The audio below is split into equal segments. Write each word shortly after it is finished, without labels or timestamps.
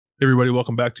Hey everybody,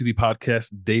 welcome back to the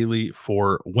podcast daily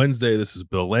for Wednesday. This is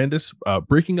Bill Landis,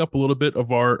 breaking up a little bit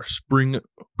of our spring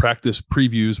practice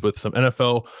previews with some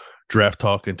NFL draft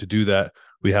talk. And to do that,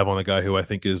 we have on the guy who I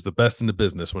think is the best in the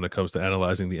business when it comes to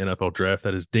analyzing the NFL draft.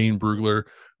 That is Dane Brugler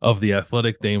of The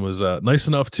Athletic. Dane was nice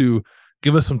enough to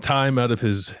give us some time out of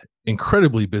his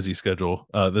incredibly busy schedule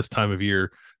this time of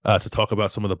year to talk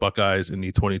about some of the Buckeyes in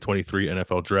the 2023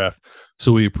 NFL draft.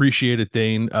 So we appreciate it,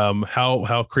 Dane.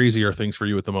 How crazy are things for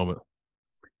you at the moment?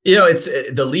 It's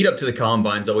the lead up to the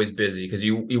combine is always busy because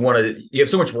you have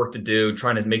so much work to do,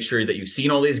 trying to make sure that you've seen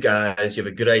all these guys, you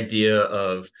have a good idea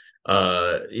of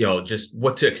just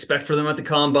what to expect for them at the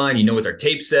combine. You know what their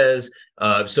tape says,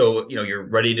 so you're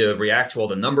ready to react to all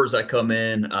the numbers that come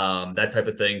in, that type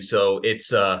of thing. So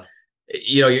it's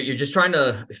you're just trying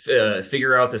to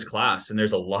figure out this class, and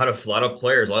there's a lot of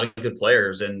players, a lot of good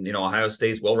players, and Ohio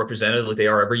State's well represented like they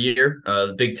are every year.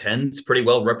 The Big Ten's pretty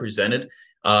well represented.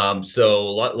 So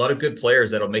a lot of good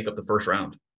players that'll make up the first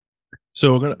round.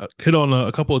 So we're going to hit on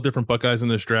a couple of different Buckeyes in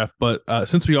this draft, but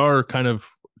since we are kind of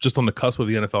just on the cusp of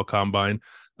the NFL Combine,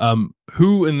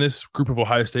 who in this group of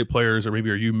Ohio State players, or maybe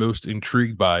are you most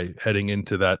intrigued by heading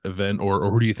into that event, or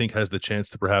who do you think has the chance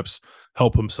to perhaps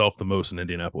help himself the most in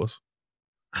Indianapolis?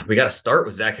 We got to start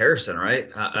with Zach Harrison, right?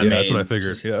 I mean, that's what I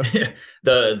figured. Yeah,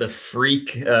 the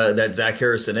freak that Zach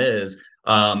Harrison is.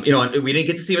 And we didn't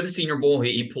get to see him at the Senior Bowl.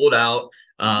 He pulled out,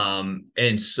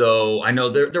 and so I know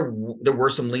there were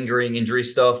some lingering injury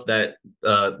stuff that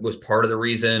was part of the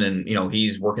reason, and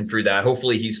he's working through that.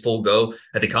 Hopefully, he's full go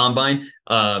at the combine,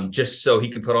 just so he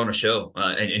can put on a show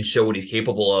and show what he's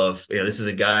capable of. This is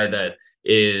a guy that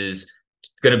is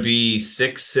going to be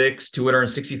 6'6",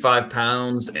 265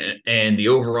 pounds, and the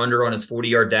over/under on his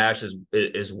 40-yard dash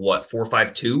is what,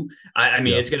 4.52. I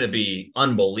mean, It's going to be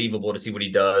unbelievable to see what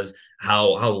he does,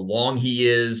 how long he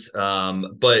is.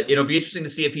 But it'll be interesting to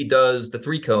see if he does the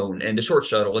 3-cone and the short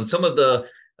shuttle and some of the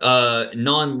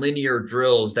non-linear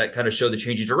drills that kind of show the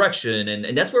change of direction.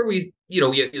 And that's where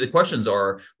the questions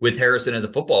are with Harrison as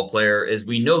a football player, is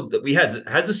we know that he has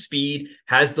the speed,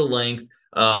 has the length.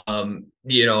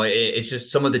 It's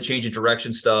just some of the change of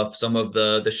direction stuff, some of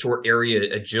the short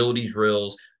area agility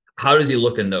drills. How does he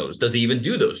look in those? Does he even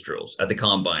do those drills at the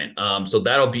combine? So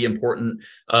that'll be important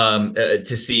to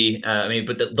see.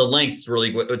 But the length is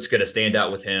really what's going to stand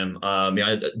out with him.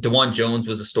 DeJuan Jones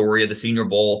was a story of the Senior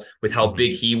Bowl with how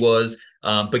big he was.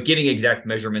 But getting exact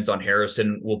measurements on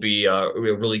Harrison will be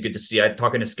really good to see.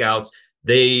 Talking to scouts,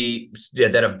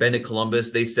 that have been to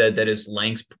Columbus, they said that his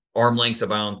arm length's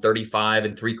around 35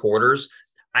 3/4.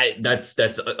 That's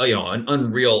an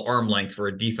unreal arm length for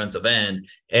a defensive end.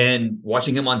 And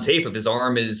watching him on tape, if his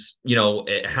arm is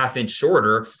a half inch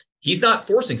shorter, he's not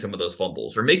forcing some of those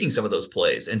fumbles or making some of those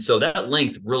plays. And so that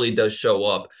length really does show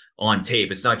up on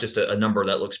tape. It's not just a number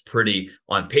that looks pretty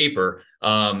on paper.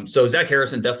 So Zach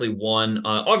Harrison definitely one.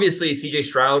 Obviously, CJ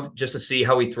Stroud, just to see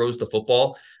how he throws the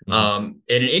football. And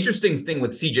an interesting thing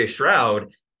with CJ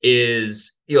Stroud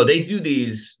is, they do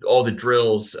all the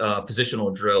drills,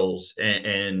 positional drills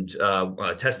and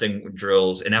testing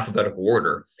drills in alphabetical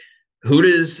order. Who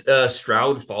does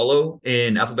Stroud follow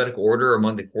in alphabetical order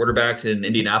among the quarterbacks in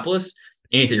Indianapolis?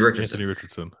 Anthony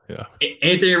Richardson. Yeah.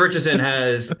 Anthony Richardson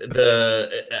has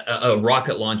a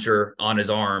rocket launcher on his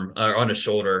arm, or on his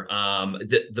shoulder.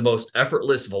 The most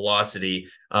effortless velocity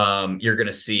you're going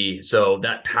to see. So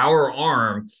that power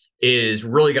arm is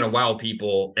really going to wow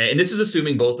people. And this is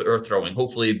assuming both are throwing.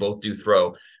 Hopefully both do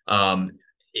throw.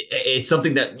 It's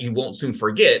something that you won't soon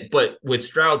forget. But with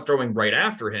Stroud throwing right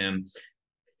after him,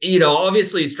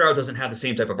 obviously Stroud doesn't have the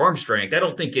same type of arm strength. I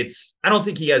don't think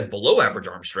he has below average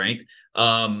arm strength.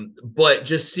 But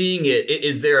just seeing it,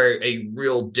 is there a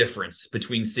real difference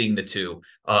between seeing the two?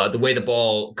 The way the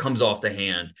ball comes off the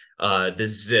hand, the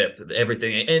zip,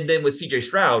 everything. And then with CJ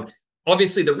Stroud,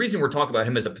 obviously the reason we're talking about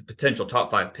him as a potential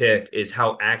top 5 pick is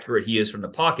how accurate he is from the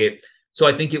pocket. So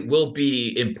I think it will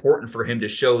be important for him to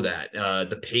show that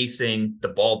the pacing, the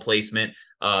ball placement,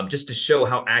 just to show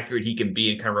how accurate he can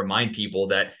be and kind of remind people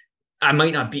that I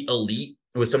might not be elite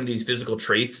with some of these physical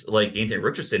traits like Anthony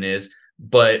Richardson is,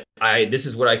 but this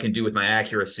is what I can do with my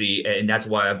accuracy, and that's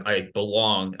why I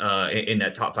belong in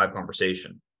that top 5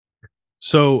 conversation.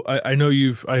 So I know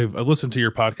I've listened to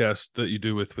your podcast that you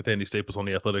do with Andy Staples on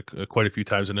The Athletic quite a few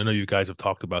times, and I know you guys have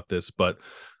talked about this, but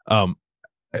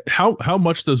how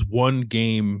much does one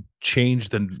game change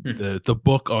the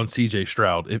book on CJ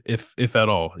Stroud, if at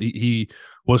all? He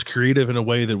was creative in a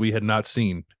way that we had not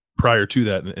seen prior to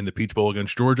that in the Peach Bowl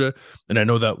against Georgia, and I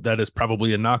know that is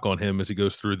probably a knock on him as he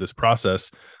goes through this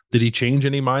process. Did he change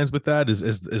any minds with that?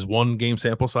 Is one game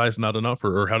sample size not enough,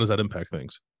 or how does that impact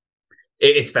things?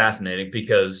 It's fascinating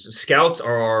because scouts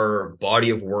are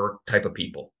body of work type of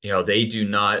people. They do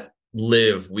not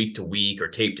live week to week or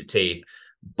tape to tape.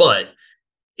 But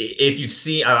if you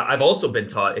see, I've also been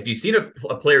taught, if you've seen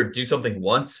a player do something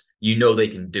once, they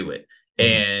can do it.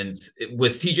 And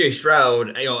with CJ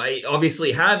Stroud,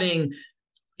 obviously having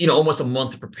almost a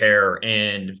month to prepare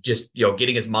and just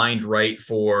getting his mind right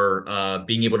for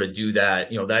being able to do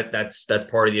that, that's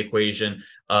part of the equation.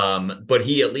 But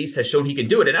he at least has shown he can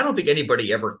do it. And I don't think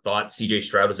anybody ever thought CJ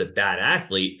Stroud was a bad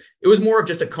athlete. It was more of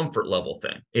just a comfort level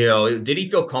thing. Did he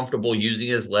feel comfortable using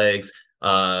his legs,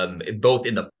 both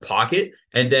in the pocket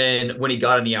and then when he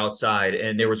got on the outside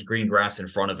and there was green grass in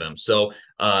front of him? So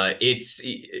it's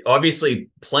obviously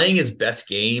playing his best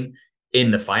game in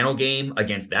the final game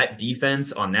against that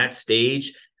defense on that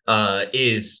stage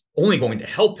is only going to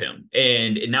help him.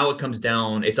 And now it comes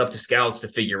down, it's up to scouts to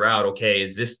figure out, okay,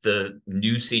 is this the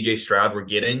new CJ Stroud we're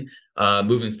getting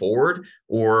moving forward?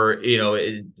 Or,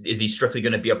 is he strictly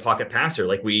going to be a pocket passer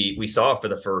like we saw for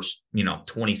the first,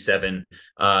 27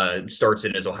 starts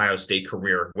in his Ohio State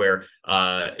career, where,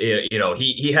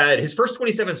 he had his first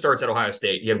 27 starts at Ohio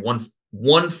State. He had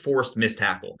one forced missed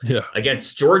tackle.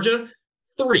 Against Georgia,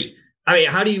 3. I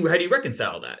mean, how do you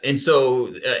reconcile that? And so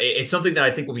it's something that I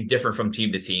think will be different from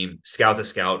team to team, scout to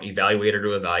scout, evaluator to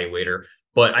evaluator.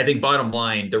 But I think bottom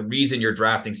line, the reason you're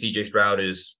drafting CJ Stroud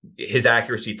is his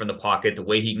accuracy from the pocket, the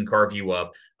way he can carve you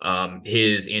up,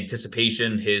 his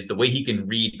anticipation, the way he can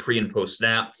read pre and post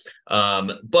snap.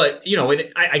 But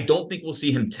I don't think we'll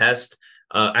see him test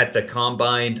at the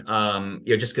combine,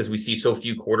 just because we see so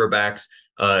few quarterbacks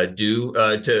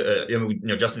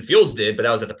Justin Fields did, but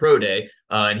that was at the pro day,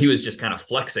 and he was just kind of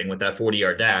flexing with that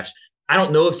 40-yard dash. I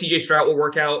don't know if CJ Stroud will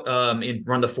work out and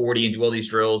run the 40 and do all these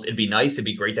drills. It'd be nice. It'd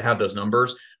be great to have those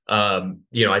numbers. I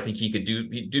think he could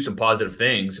do some positive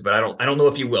things, but I don't know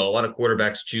if he will. A lot of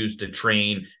quarterbacks choose to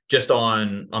train just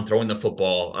on throwing the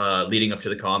football leading up to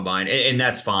the combine, and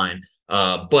that's fine.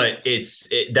 But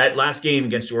that last game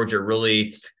against Georgia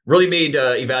really made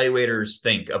evaluators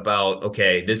think about,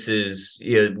 okay, this is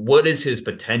what is his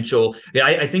potential.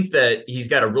 I think that he's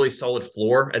got a really solid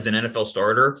floor as an NFL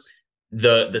starter.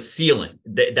 The ceiling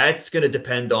that's going to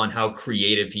depend on how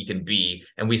creative he can be,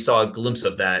 and we saw a glimpse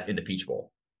of that in the Peach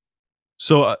Bowl.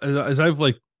 So as I've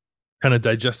kind of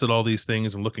digested all these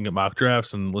things and looking at mock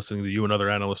drafts and listening to you and other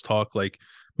analysts talk,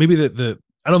 maybe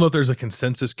I don't know if there's a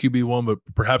consensus QB1, but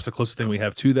perhaps the closest thing we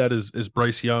have to that is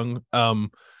Bryce Young.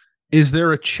 Is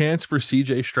there a chance for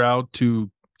CJ Stroud to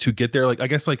get there? I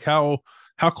guess how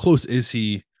close is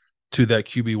he to that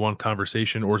QB1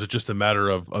 conversation, or is it just a matter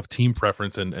of team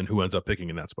preference and who ends up picking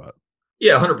in that spot?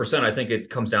 Yeah, 100%. I think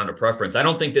it comes down to preference. I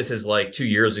don't think this is like 2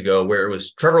 years ago where it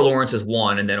was Trevor Lawrence is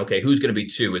 1, and then, okay, who's going to be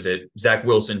 2? Is it Zach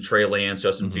Wilson, Trey Lance,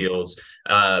 Justin Fields?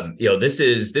 This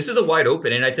is a wide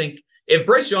open. And I think if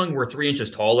Bryce Young were 3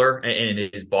 inches taller and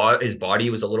his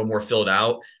body was a little more filled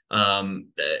out, I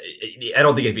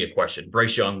don't think it'd be a question.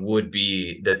 Bryce Young would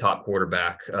be the top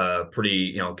quarterback,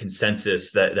 pretty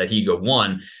consensus that he'd go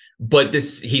 1. But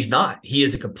he's not. He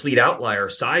is a complete outlier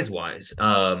size-wise.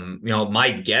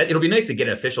 My guess, it'll be nice to get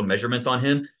official measurements on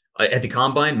him at the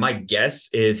combine. My guess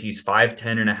is he's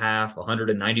 5'10 and a half,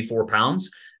 194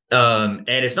 pounds. And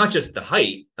it's not just the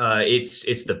height,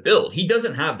 it's the build. He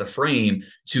doesn't have the frame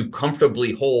to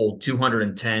comfortably hold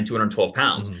 210, 212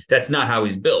 pounds. That's not how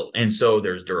he's built. And so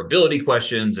there's durability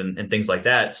questions and things like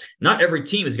that. Not every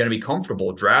team is going to be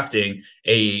comfortable drafting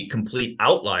a complete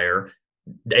outlier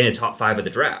in the top 5 of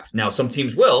the draft. Now, some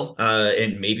teams will,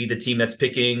 and maybe the team that's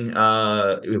picking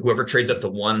whoever trades up to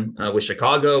 1 with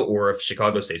Chicago, or if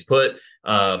Chicago stays put,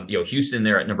 Houston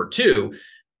there at number 2.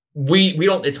 We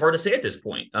don't. It's hard to say at this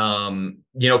point,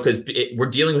 because we're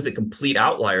dealing with a complete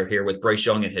outlier here with Bryce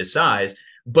Young and his size.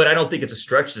 But I don't think it's a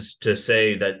stretch to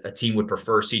say that a team would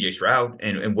prefer CJ Stroud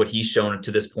and what he's shown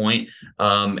to this point.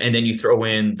 And then you throw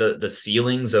in the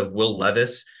ceilings of Will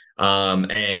Levis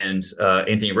and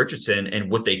Anthony Richardson and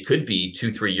what they could be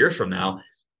 2-3 years from now.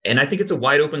 And I think it's a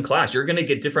wide open class. You're going to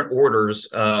get different orders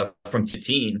from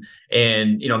team,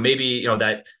 and maybe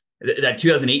that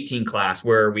 2018 class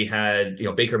where we had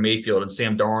Baker Mayfield and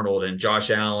Sam Darnold and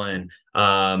Josh Allen,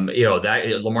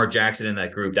 that Lamar Jackson in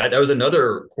that group. That was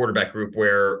another quarterback group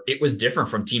where it was different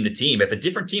from team to team. If a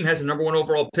different team has a number 1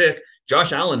 overall pick,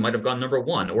 Josh Allen might have gone number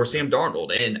 1, or Sam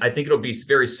Darnold, and I think it'll be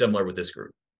very similar with this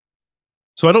group.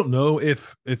 So I don't know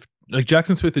if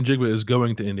Jaxon Smith-Njigba is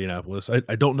going to Indianapolis.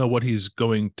 I don't know what he's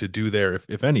going to do there,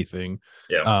 if anything.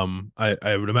 Yeah.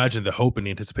 I would imagine the hope and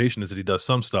the anticipation is that he does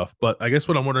some stuff. But I guess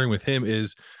what I'm wondering with him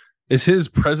is his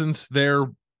presence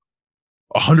there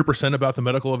 100% about the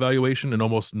medical evaluation and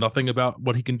almost nothing about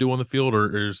what he can do on the field,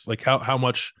 or is like how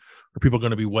much are people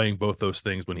going to be weighing both those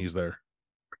things when he's there?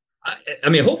 I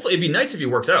mean, hopefully it'd be nice if he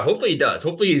works out. Hopefully he does.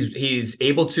 Hopefully he's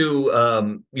able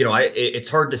to. It's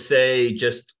hard to say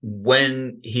just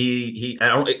when I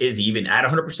don't. Is he even at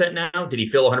 100% now? Did he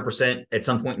feel 100% at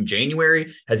some point in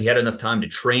January? Has he had enough time to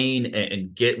train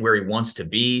and get where he wants to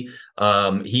be?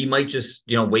 He might just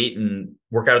wait and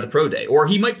work out of the pro day, or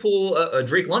he might pull a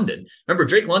Drake London. Remember,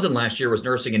 Drake London last year was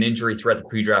nursing an injury throughout the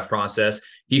pre-draft process.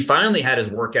 He finally had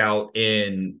his workout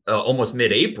in almost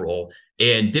mid-April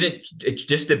and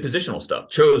just did positional stuff.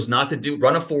 Chose not to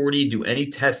run a 40, do any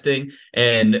testing,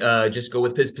 and just go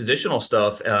with his positional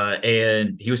stuff.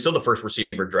 And he was still the first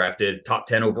receiver drafted, top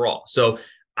 10 overall. So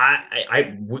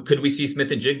could we see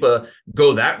Smith-Njigba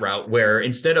go that route where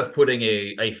instead of putting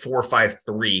a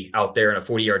 4.53 out there in a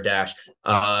 40-yard dash,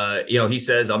 he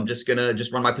says, I'm just going to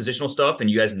run my positional stuff and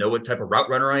you guys know what type of route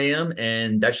runner I am.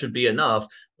 And that should be enough.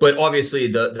 But obviously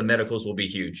the medicals will be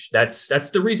huge. That's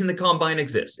the reason the combine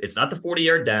exists. It's not the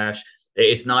 40-yard dash.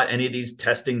 It's not any of these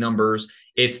testing numbers.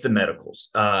 It's the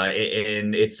medicals.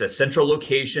 And it's a central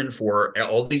location for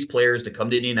all these players to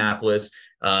come to Indianapolis.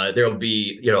 There'll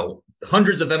be,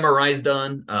 hundreds of MRIs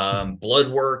done,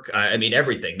 blood work. I mean,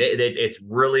 everything. It's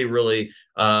really, really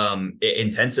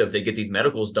intensive to get these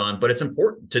medicals done. But it's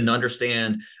important to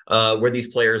understand where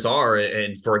these players are.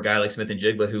 And for a guy like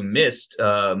Smith-Njigba who missed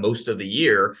most of the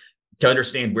year, to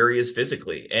understand where he is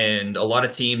physically. And a lot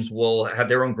of teams will have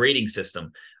their own grading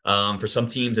system. For some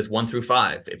teams, it's 1 through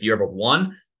 5. If you have a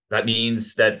 1, that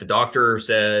means that the doctor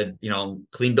said,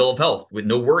 clean bill of health with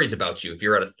no worries about you. If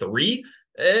you're at a 3,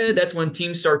 that's when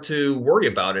teams start to worry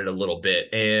about it a little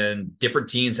bit. And different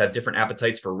teams have different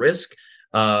appetites for risk.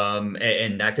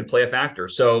 And that could play a factor.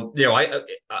 So,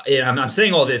 I'm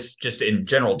saying all this just in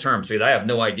general terms because I have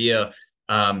no idea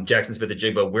Jaxon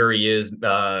Smith-Njigba where he is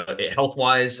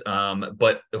health-wise,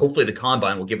 but hopefully the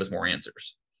combine will give us more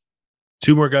answers.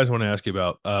 2 more guys I want to ask you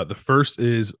about. The first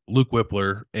is Luke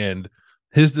Whippler, and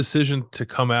his decision to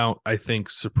come out, I think,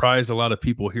 surprised a lot of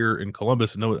people here in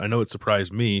Columbus. I know it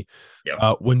surprised me.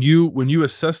 Yeah. When you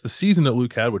assess the season that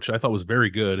Luke had, which I thought was very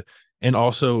good, and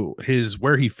also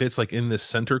where he fits like in this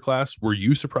center class, were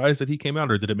you surprised that he came out,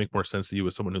 or did it make more sense to you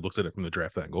as someone who looks at it from the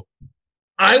draft angle?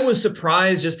 I was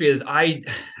surprised just because I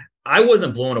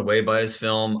wasn't blown away by his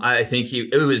film. I think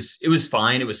it was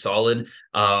fine. It was solid.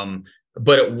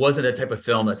 But it wasn't a type of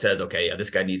film that says, okay, yeah, this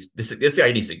guy needs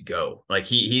to go. Like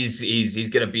he's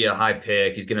going to be a high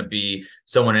pick. He's going to be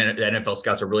someone that NFL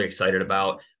scouts are really excited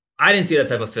about. I didn't see that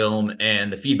type of film,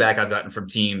 and the feedback I've gotten from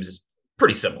teams is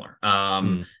pretty similar.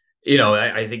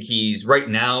 I think he's right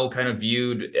now kind of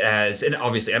viewed as, and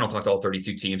obviously I don't talk to all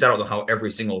 32 teams. I don't know how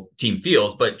every single team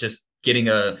feels, but just getting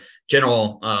a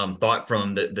general thought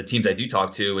from the teams I do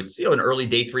talk to, it's, an early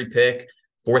day 3 pick,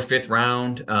 4th, 5th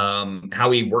round.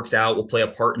 How he works out will play a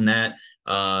part in that.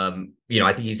 I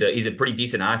think he's a pretty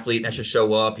decent athlete that should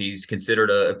show up. He's considered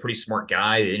a pretty smart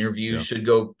guy. The interviews should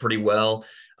go pretty well.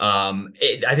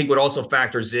 I think what also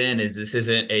factors in is this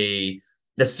isn't a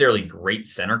necessarily great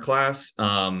center class.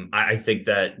 I think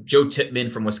that Joe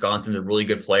Tippmann from Wisconsin is a really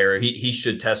good player. He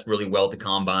should test really well at the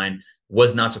combine.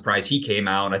 Was not surprised he came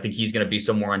out. I think he's going to be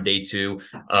somewhere on day 2.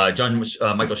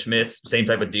 Michael Schmitz, same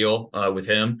type of deal with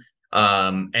him.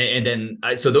 And then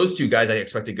so those 2 guys I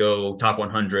expect to go top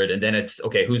 100. And then it's,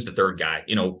 okay, who's the third guy?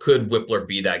 Could Whippler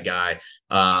be that guy?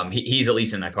 He's at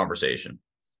least in that conversation.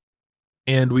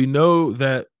 And we know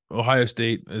that Ohio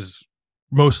State is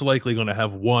most likely going to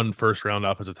have 1 first-round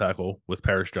offensive tackle with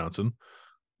Paris Johnson.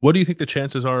 What do you think the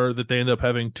chances are that they end up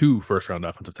having 2 first-round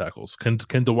offensive tackles? Can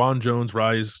DeJuan Jones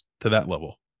rise to that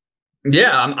level?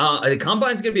 Yeah, the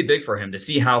combine's going to be big for him to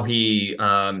see how he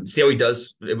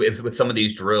does with some of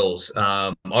these drills.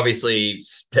 Obviously,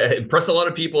 impressed a lot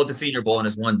of people at the Senior Bowl in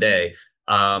his one day.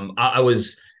 I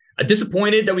was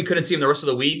disappointed that we couldn't see him the rest of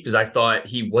the week because I thought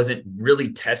he wasn't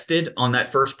really tested on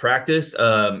that first practice.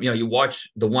 You watch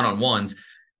the one-on-ones.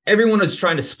 Everyone was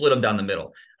trying to split him down the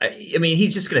middle. I mean,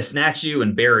 he's just going to snatch you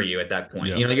and bury you at that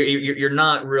point. Yeah. You're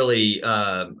not really,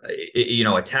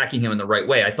 attacking him in the right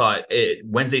way. I thought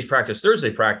Wednesday's practice,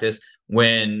 Thursday practice,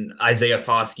 when Isaiah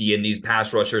Foskey and these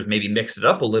pass rushers maybe mixed it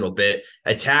up a little bit,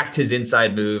 attacked his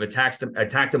inside move,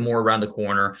 attacked him more around the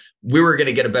corner, we were going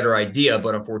to get a better idea.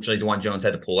 But unfortunately, DeJuan Jones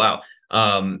had to pull out.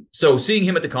 So seeing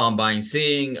him at the combine,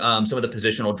 seeing some of the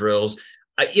positional drills,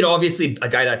 obviously a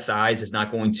guy that size is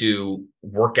not going to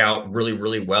work out really,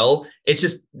 really well. It's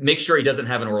just make sure he doesn't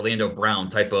have an Orlando Brown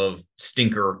type of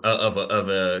stinker of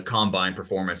a combine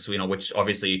performance, which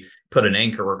obviously put an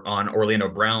anchor on Orlando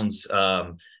Brown's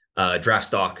draft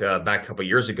stock back a couple of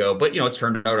years ago. But it's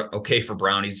turned out okay for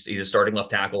Brown. He's a starting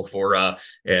left tackle for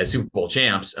Super Bowl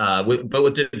champs. But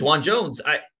with Dwan Jones,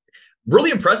 I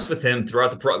really impressed with him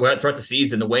throughout the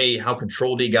season. The way how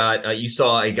controlled he got. You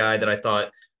saw a guy that I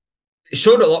thought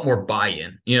showed a lot more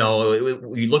buy-in. You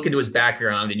look into his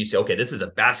background and you say, okay, this is a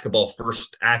basketball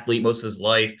first athlete most of his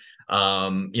life.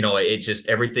 It just,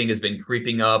 everything has been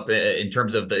creeping up in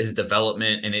terms of his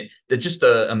development, and just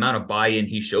the amount of buy-in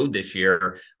he showed this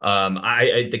year.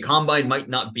 The combine might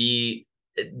not be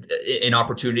an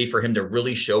opportunity for him to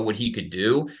really show what he could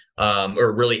do,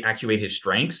 or really actuate his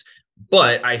strengths.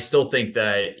 But I still think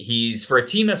that he's, for a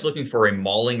team that's looking for a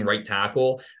mauling right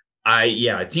tackle,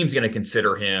 a team's going to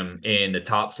consider him in the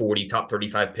top 40, top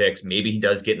 35 picks. Maybe he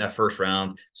does get in that first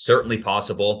round. Certainly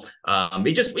possible.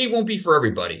 It won't be for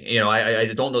everybody.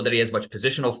 I don't know that he has much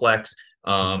positional flex.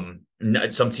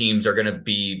 Some teams are going to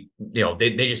be,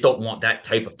 they just don't want that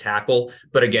type of tackle.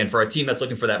 But again, for a team that's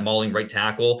looking for that mauling right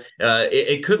tackle,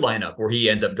 it could line up where he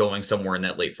ends up going somewhere in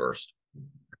that late first.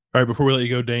 All right, before we let you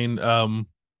go, Dane,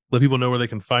 let people know where they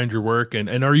can find your work.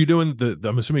 And are you doing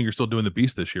I'm assuming you're still doing the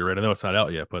Beast this year, right? I know it's not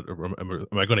out yet, but am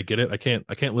I going to get it? I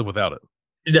can't live without it.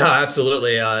 No,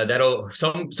 absolutely. That'll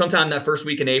sometime that first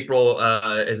week in April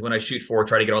is when I shoot for,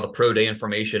 try to get all the pro day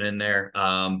information in there.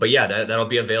 But yeah, that'll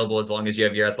be available as long as you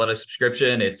have your athletic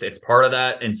subscription. It's part of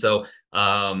that. And so,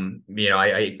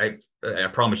 I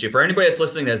promise you, for anybody that's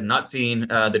listening that has not seen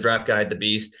the draft guide, The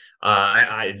Beast,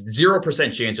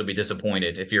 0% chance you'll be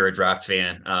disappointed if you're a draft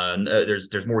fan.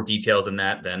 There's more details in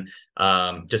that than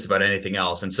just about anything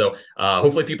else. And so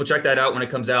hopefully people check that out when it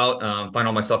comes out. Find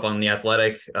all my stuff on The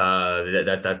Athletic.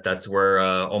 That's where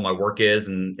all my work is,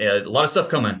 and a lot of stuff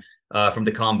coming from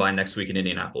the combine next week in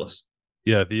Indianapolis.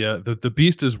 Yeah, the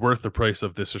Beast is worth the price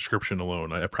of this subscription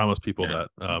alone. I promise people that.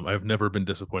 I've never been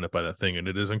disappointed by that thing, and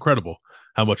it is incredible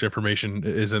how much information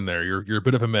is in there. You're a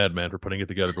bit of a madman for putting it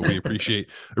together, but we appreciate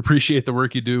the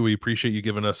work you do. We appreciate you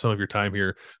giving us some of your time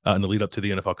here in the lead up to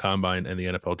the NFL Combine and the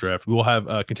NFL Draft. We will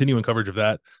have continuing coverage of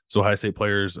that, so Ohio State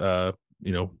players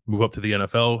move up to the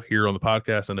NFL here on the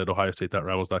podcast and at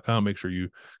ohiostate.rivals.com. Make sure you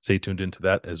stay tuned into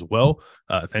that as well.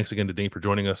 Thanks again to Dane for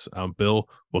joining us. Bill,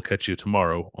 we'll catch you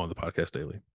tomorrow on the Podcast Daily.